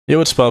Hey,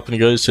 what's poppin'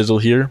 guys, Sizzle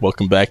here.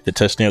 Welcome back to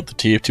testing out the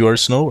TF2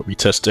 arsenal, where we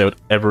test out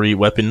every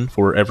weapon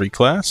for every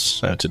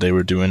class. Today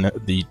we're doing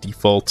the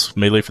default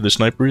melee for the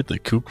sniper, the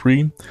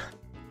Kukri.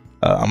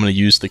 I'm going to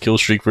use the kill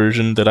streak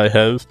version that I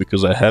have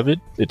because I have it.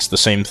 It's the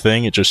same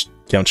thing, it just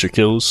counts your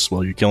kills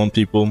while you're killing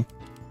people.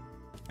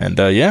 And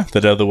yeah,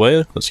 that out of the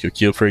way, let's go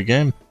queue for a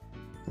game.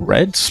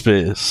 Red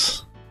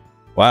Space.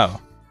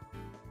 Wow.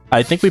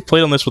 I think we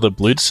played on this with a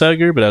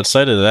Blutsager, but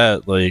outside of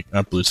that, like,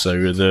 not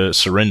Blutsager, the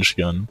syringe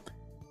gun.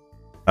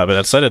 But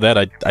outside of that,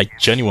 I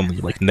genuinely,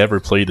 like, never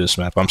played this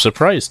map. I'm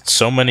surprised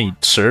so many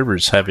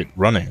servers have it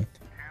running.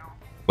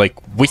 Like,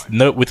 with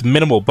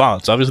minimal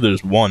bots. Obviously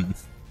there's one,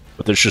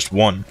 but there's just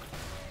one.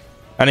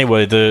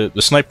 Anyway, the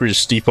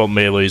sniper's default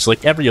melee is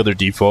like every other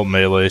default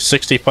melee.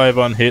 65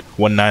 on hit,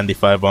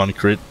 195 on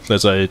crit,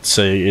 as I'd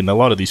say in a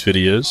lot of these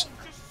videos.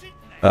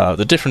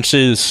 The difference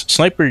is,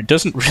 Sniper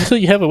doesn't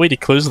really have a way to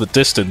close the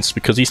distance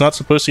because he's not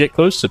supposed to get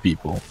close to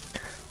people.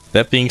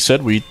 That being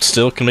said, we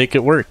still can make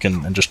it work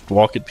and just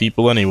walk at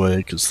people anyway,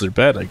 because they're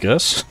bad, I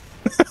guess.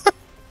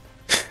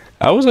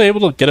 I was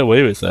able to get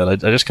away with that. I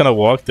just kind of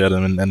walked at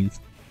him and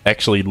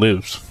actually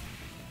lived.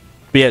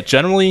 But yeah,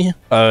 generally,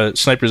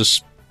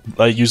 snipers,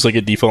 I use like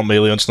a default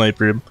melee on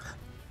sniper.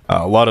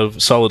 A lot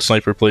of solid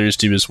sniper players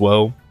do as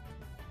well.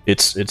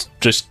 It's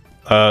just,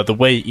 the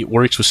way it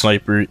works with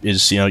sniper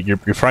is, you know, your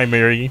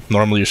primary,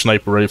 normally your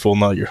sniper rifle,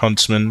 not your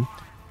huntsman,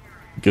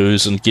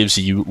 goes and gives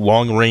you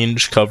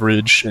long-range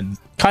coverage and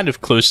kind of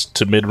close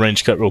to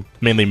mid-range coverage, well,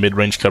 mainly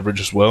mid-range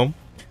coverage as well.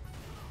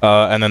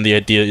 And then the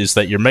idea is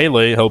that your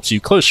melee helps you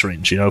close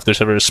range. You know, if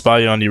there's ever a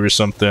spy on you or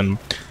something,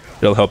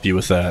 it'll help you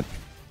with that.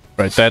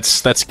 Right,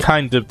 that's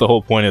kind of the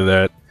whole point of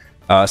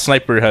that.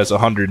 Sniper has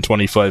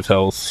 125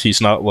 health. He's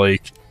not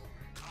like...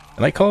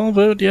 Can I call him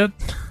out yet?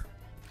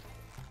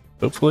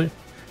 Hopefully.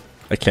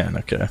 I can,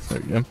 okay. There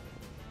we go.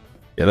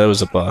 Yeah, that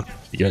was a bot.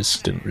 You guys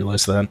didn't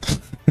realize that.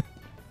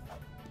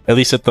 At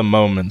least at the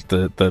moment,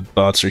 the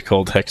bots are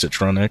called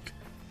Hexatronic.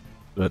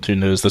 But who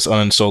knows, this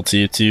uninstalled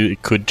TF2,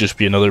 it could just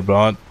be another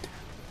bot.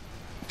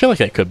 I feel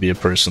like it could be a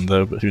person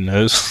though, but who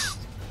knows.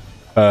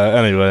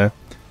 Anyway.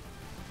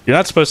 You're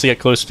not supposed to get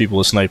close to people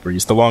with Sniper,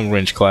 he's the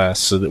long-range class,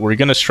 so that we're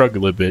gonna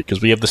struggle a bit,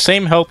 because we have the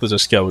same health as a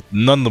Scout,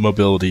 none the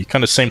mobility,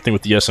 kind of same thing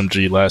with the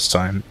SMG last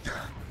time.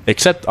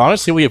 Except,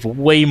 honestly, we have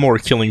way more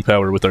killing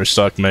power with our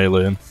stock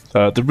melee.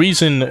 The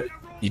reason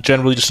you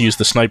generally just use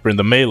the Sniper in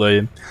the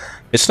melee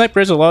is Sniper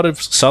has a lot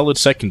of solid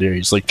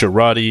secondaries, like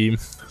Girardi,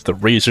 the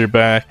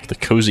Razorback, the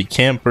Cozy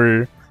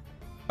Camper,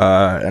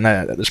 and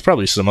there's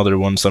probably some other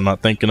ones I'm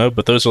not thinking of,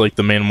 but those are like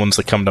the main ones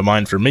that come to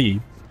mind for me.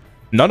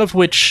 None of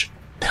which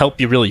help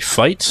you really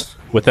fight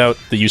without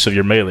the use of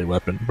your melee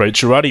weapon, right?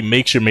 Girardi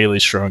makes your melee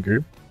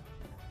stronger.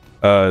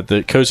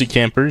 The Cozy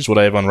Camper is what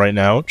I have on right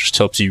now, just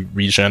helps you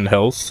regen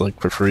health, like,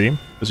 for free,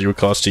 0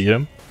 cost to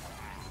you.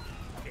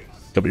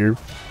 Come here.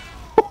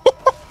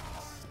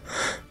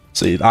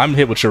 See, I'm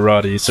hit with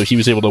Girardi, so he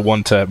was able to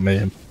one-tap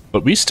me,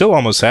 but we still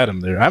almost had him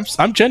there.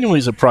 I'm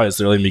genuinely surprised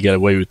they're letting me get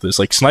away with this.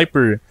 Like,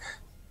 Sniper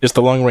is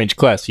the long-range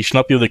class. He should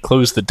not be able to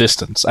close the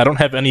distance. I don't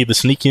have any of the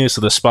sneakiness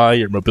of the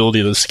Spy or mobility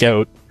of the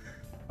Scout.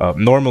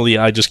 Normally,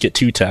 I just get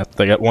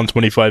 2-tapped. I got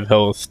 125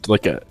 health.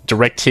 Like, a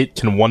direct hit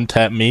can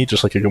one-tap me,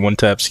 just like I can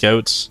one-tap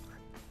Scouts.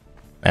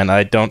 And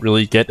I don't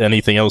really get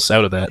anything else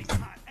out of that.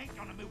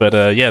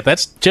 But, yeah,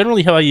 that's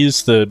generally how I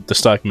use the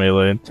stock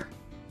melee.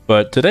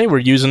 But today, we're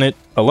using it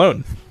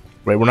alone.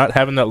 Right, we're not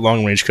having that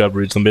long-range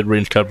coverage, the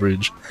mid-range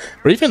coverage,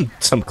 or even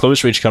some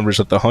close-range coverage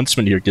that the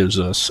Huntsman here gives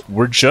us.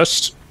 We're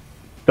just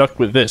stuck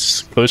with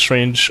this. Close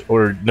range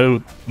or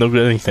no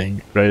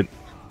anything, right?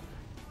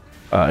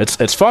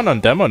 It's fun on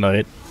demo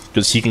night,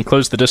 because you can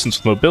close the distance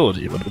with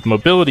mobility, but with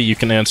mobility you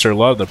can answer a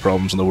lot of the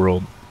problems in the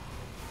world.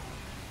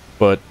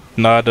 But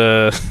not,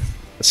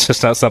 it's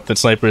just not something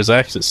Sniper has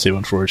access to,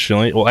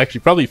 unfortunately. Well,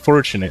 actually, probably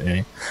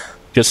fortunately.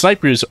 Because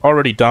Snipers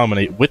already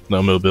dominate with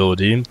no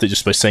mobility,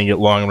 just by staying at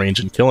long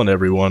range and killing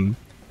everyone.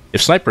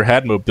 If Sniper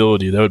had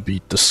mobility, that would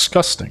be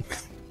disgusting.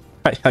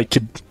 I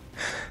could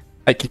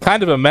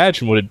kind of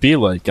imagine what it'd be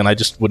like, and I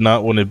just would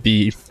not want to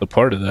be a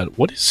part of that.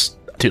 What is...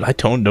 Dude, I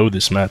don't know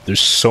this map.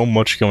 There's so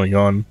much going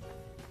on.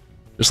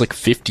 There's like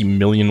 50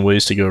 million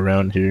ways to go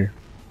around here.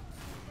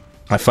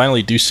 I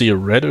finally do see a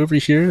red over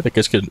here. That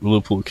guy's got an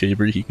Ullapool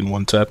Caber. He can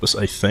one-tap us,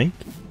 I think.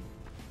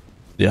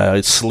 Yeah,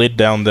 it slid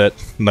down that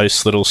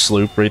nice little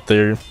slope right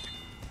there.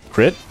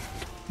 Crit?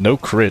 No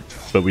crit,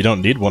 but we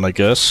don't need one, I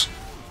guess.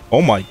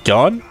 Oh my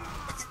god!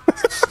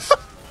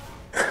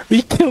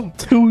 We killed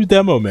 2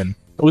 demo men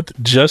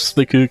with just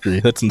the Kukri.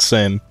 That's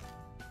insane.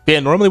 Yeah,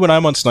 normally when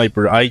I'm on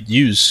Sniper, I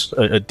use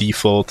a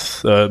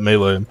default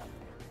melee.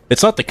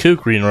 It's not the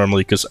Kukri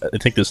normally, because I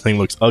think this thing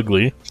looks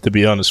ugly, to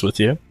be honest with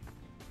you.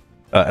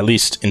 At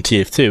least in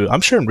TF2. I'm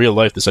sure in real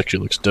life this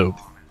actually looks dope.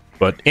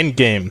 But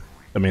in-game,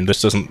 I mean,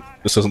 this doesn't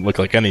look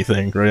like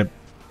anything, right?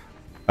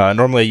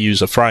 Normally I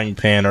use a frying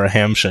pan or a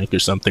ham shank or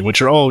something,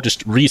 which are all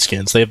just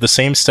reskins. They have the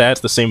same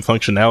stats, the same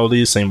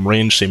functionality, same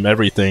range, same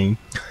everything.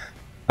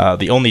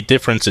 The only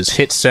difference is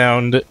hit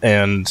sound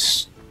and,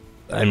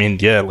 I mean,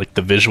 yeah, like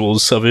the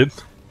visuals of it.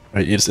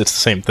 Right? It's the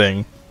same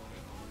thing.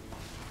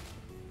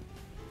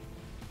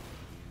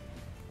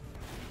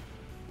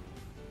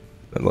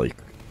 But, like,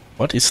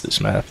 what is this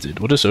map, dude?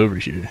 What is over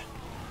here?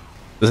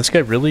 Does this guy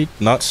really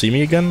not see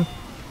me again?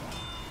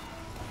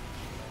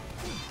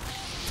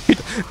 Dude,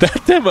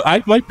 that demo,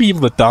 I might be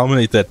able to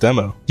dominate that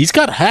demo. He's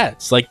got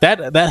hats. Like,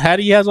 that hat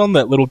he has on,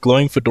 that little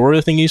glowing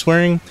fedora thing he's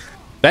wearing,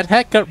 that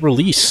hat got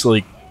released,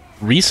 like,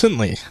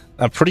 recently.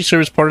 I'm pretty sure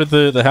it's part of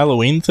the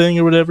Halloween thing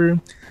or whatever.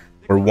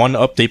 Or one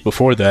update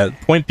before that.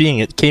 Point being,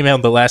 it came out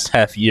in the last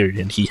half year,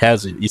 and he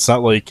has it. It's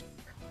not like,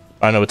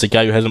 I don't know, it's a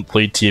guy who hasn't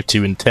played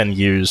TF2 in 10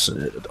 years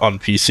on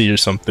PC or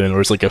something, or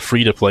it's like a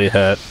free-to-play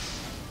hat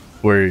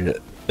where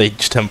they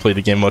just haven't played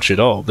the game much at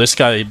all. This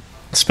guy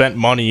spent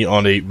money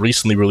on a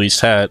recently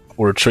released hat,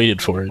 or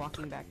traded for it,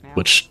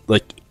 which,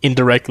 like,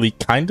 indirectly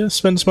kinda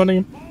spends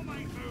money.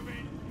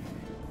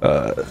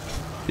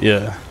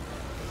 Yeah.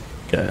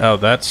 Okay, oh,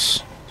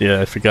 that's...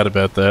 Yeah, I forgot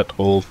about that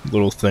whole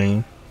little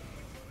thing.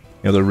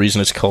 You know, the reason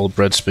it's called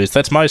Bread Space.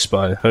 That's my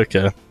spy.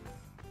 Okay.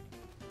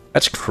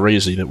 That's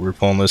crazy that we're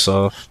pulling this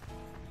off.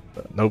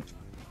 Nope.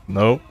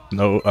 No,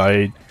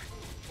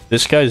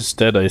 This guy's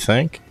dead, I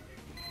think.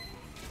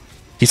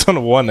 He's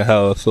on 1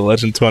 health, the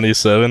Legend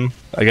 27.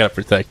 I gotta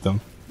protect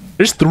him.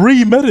 There's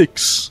 3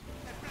 medics!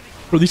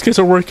 Bro, these guys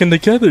are working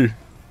together.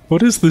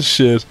 What is this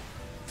shit?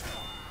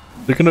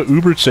 They're gonna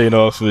Uber chain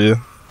off me.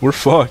 We're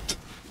fucked.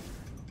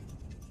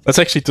 That's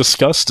actually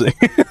disgusting.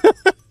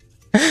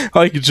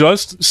 Like,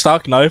 just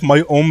stock knife,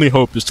 my only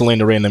hope is to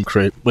land a random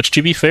crit. Which,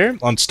 to be fair,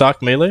 on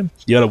stock melee,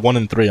 you got a 1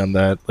 in 3 on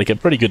that. Like, a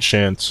pretty good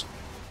chance.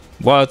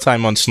 A lot of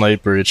time on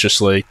sniper, it's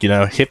just like, you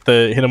know, hit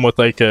them with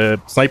like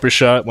a sniper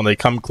shot. When they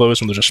come close,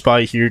 when there's a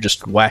spy here,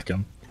 just whack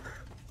them.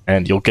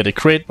 And you'll get a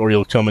crit, or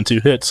you'll kill them in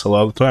 2 hits a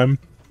lot of the time.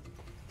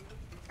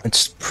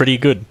 It's pretty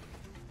good.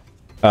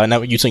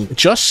 Now, using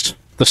just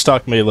the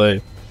stock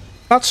melee,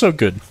 not so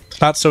good.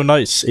 Not so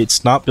nice.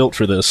 It's not built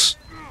for this.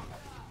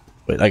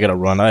 Wait, I gotta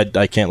run.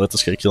 I can't let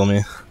this guy kill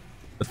me.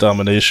 The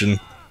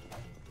domination.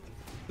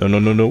 No.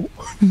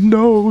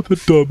 No,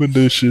 the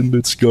domination.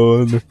 It's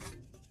gone.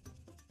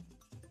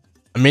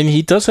 I mean,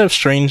 he does have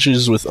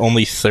strangers with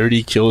only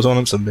 30 kills on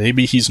him, so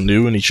maybe he's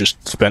new and he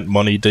just spent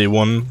money day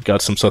 1.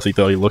 Got some stuff he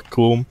thought he looked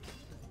cool. Am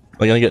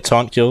I gonna get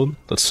taunt killed?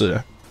 Let's see.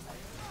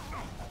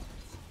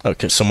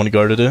 Okay, someone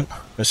guarded it.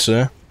 Let's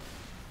see.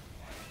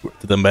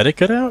 Did the medic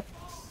get out?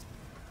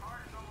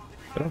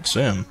 I don't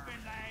see him.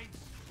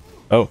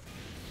 Oh.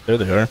 There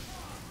they are.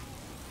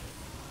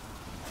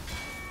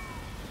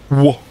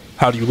 Whoa!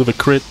 How do you live a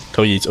crit?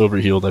 Oh, he's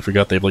overhealed. I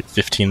forgot they have like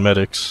 15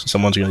 medics.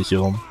 Someone's gonna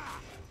kill him.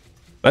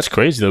 That's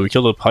crazy though. We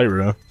killed a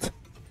pyro.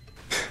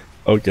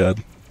 Oh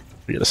god.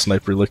 We got a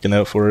sniper looking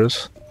out for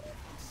us.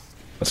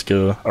 Let's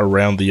go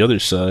around the other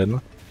side.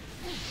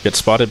 Get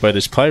spotted by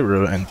this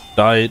pyro and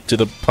die to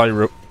the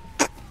pyro.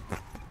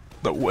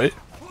 No way.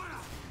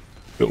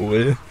 No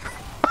way.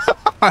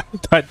 I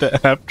died to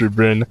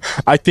Afterburn.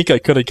 I think I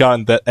could have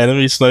gotten that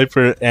enemy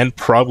sniper and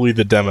probably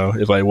the demo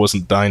if I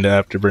wasn't dying to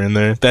Afterburn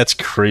there. That's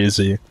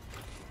crazy.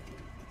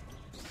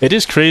 It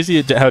is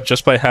crazy how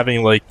just by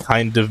having like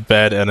kind of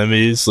bad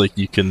enemies, like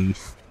you can...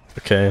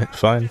 Okay,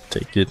 fine,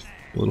 take it,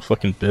 you little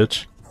fucking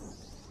bitch.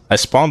 I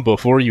spawned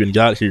before you even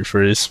got here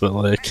first, but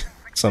like,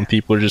 some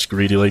people are just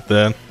greedy like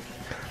that.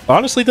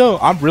 Honestly though,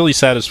 I'm really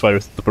satisfied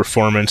with the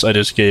performance I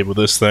just gave with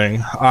this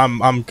thing.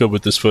 I'm good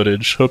with this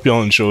footage. Hope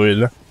y'all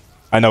enjoyed.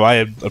 I know I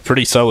had a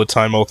pretty solid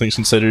time, all things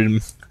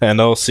considered, and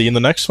I'll see you in the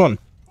next one.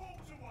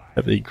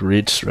 Have a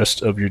great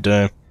rest of your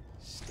day.